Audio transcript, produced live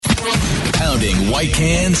Pounding White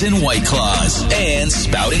Cans and White Claws and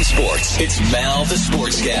spouting sports. It's Mal the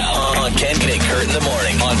Sports Gal on Ken and Kurt in the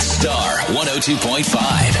morning on Star 102.5.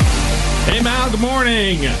 Hey, Mal, good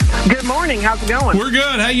morning. Good morning. How's it going? We're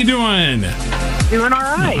good. How you doing? Doing all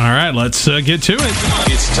right. All right, let's get to it.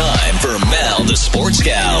 It's time for Mal the Sports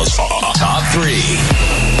Gal's Top 3.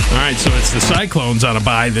 All right, so it's the Cyclones on a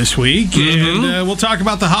bye this week, and we'll talk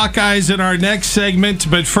about the Hawkeyes in our next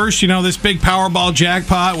segment. But first, this big Powerball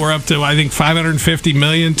jackpot, we're up to, I think, $550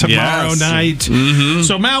 million tomorrow night.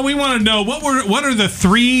 So, Mal, we want to know, what are the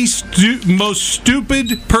three most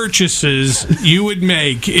stupid purchases you would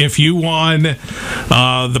make if you won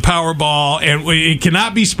the Powerball? And it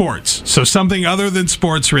cannot be sports, so something other than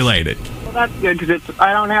sports related. Well, that's good because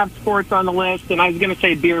I don't have sports on the list, and I was going to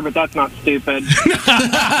say beer, but that's not stupid.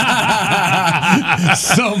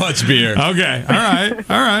 So much beer. Okay,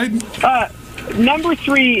 all right. Number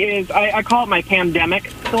 3 is, I call it my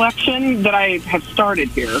pandemic collection that I have started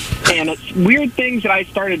here. And it's weird things that I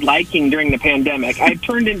started liking during the pandemic. I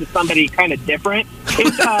turned into somebody kind of different.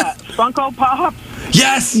 It's Funko Pops.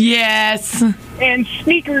 Yes. And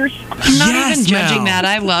sneakers. I'm not even judging that.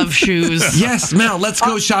 I love shoes. Yes, Mel, let's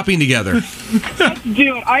go shopping together. Let's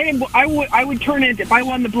do it. I would turn it, if I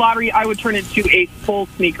won the lottery, I would turn it into a full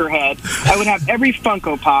sneakerhead. I would have every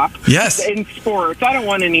Funko Pop. Yes. In sports. I don't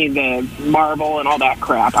want any of the Marvel and all that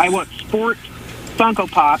crap. I want sports Funko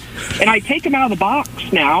Pop, and I take them out of the box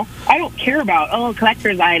now. I don't care about,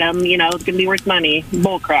 collector's item, it's going to be worth money.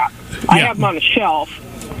 Bull crap. I have them on the shelf.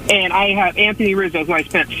 And I have Anthony Rizzo, who I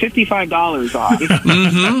spent $55 on,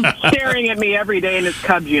 staring at me every day in his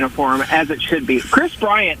Cubs uniform, as it should be. Chris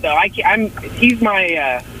Bryant, though, he's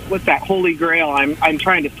my what's that holy grail? I'm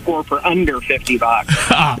trying to score for under $50.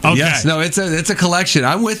 Okay. Yes, no, it's a collection.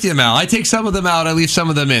 I'm with you, Mal. I take some of them out. I leave some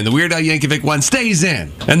of them in. The Weird Al Yankovic one stays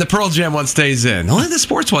in, and the Pearl Jam one stays in. Only the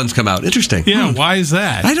sports ones come out. Interesting. Yeah, why is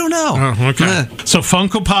that? I don't know. Oh, okay. So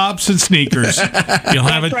Funko Pops and sneakers. You'll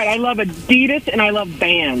have That's right. I love Adidas and I love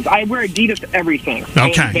Vans. I wear Adidas everything.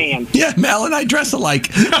 Okay. And Vans. Yeah, Mel and I dress alike.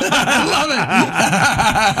 I love it.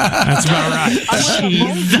 That's about right. I'm wearing a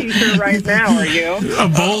Bulls t-shirt right now. Are you? A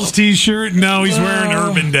Bulls t-shirt? No, he's wearing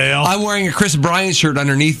Urbandale. I'm wearing a Chris Bryant shirt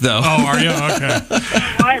underneath, though. Oh, are you? Okay.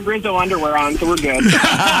 I have Rizzo underwear on, so we're good.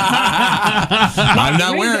 I'm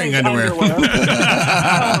not wearing underwear.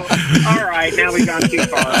 Oh, all right, now we've gone too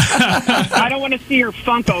far. I don't want to see your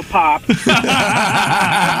Funko Pop. Oh,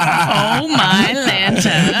 my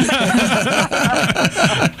Lanta.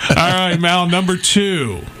 All right, Mal, number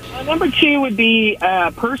 2. Number 2 would be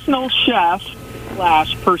personal chef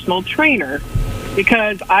 / personal trainer,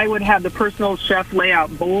 because I would have the personal chef lay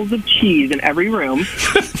out bowls of cheese in every room.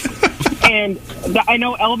 And I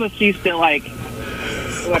know Elvis used to,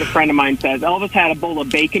 what a friend of mine says, Elvis had a bowl of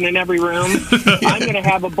bacon in every room. I'm going to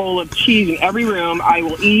have a bowl of cheese in every room. I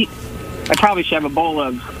will eat. I probably should have a bowl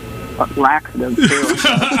of laxatives, too.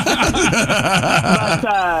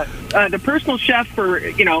 But the personal chef for,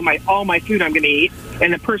 all my food I'm going to eat,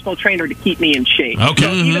 and the personal trainer to keep me in shape. Okay.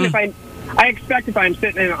 So even if I expect if I'm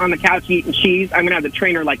sitting on the couch eating cheese, I'm going to have the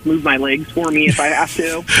trainer, move my legs for me if I have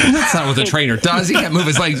to. That's not what the trainer does. He can't move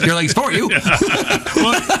your legs for you.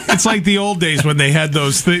 Well, it's like the old days when they had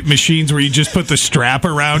those machines where you just put the strap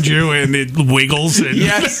around you and it wiggles. And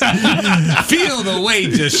Yes. Feel the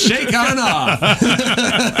weight just shake on off.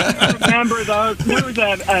 I remember those. There was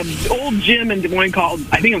an old gym in Des Moines called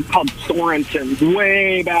Sorensen's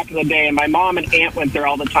way back in the day, and my mom and aunt went there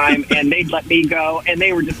all the time, and they'd let me go, and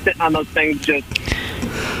they were just sitting on those things just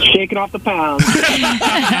shaking off the pounds.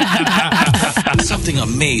 Something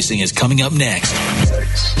amazing is coming up next.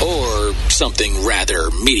 Or something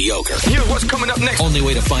rather mediocre. Yeah, what's coming up next? Only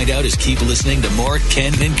way to find out is keep listening to more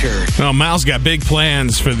Ken and Kurt. Well, Mal's got big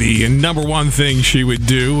plans for the number one thing she would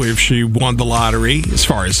do if she won the lottery, as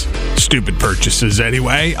far as stupid purchases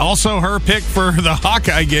anyway. Also, her pick for the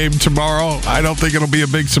Hawkeye game tomorrow. I don't think it'll be a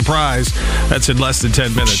big surprise. That's in less than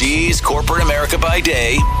 10 minutes. She's corporate America by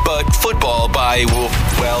day, but football by,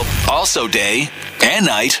 well, also day and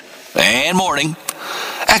night and morning.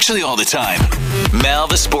 Actually, all the time. Mal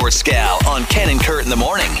the Sports Gal on Ken and Kurt in the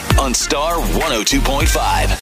morning on Star 102.5.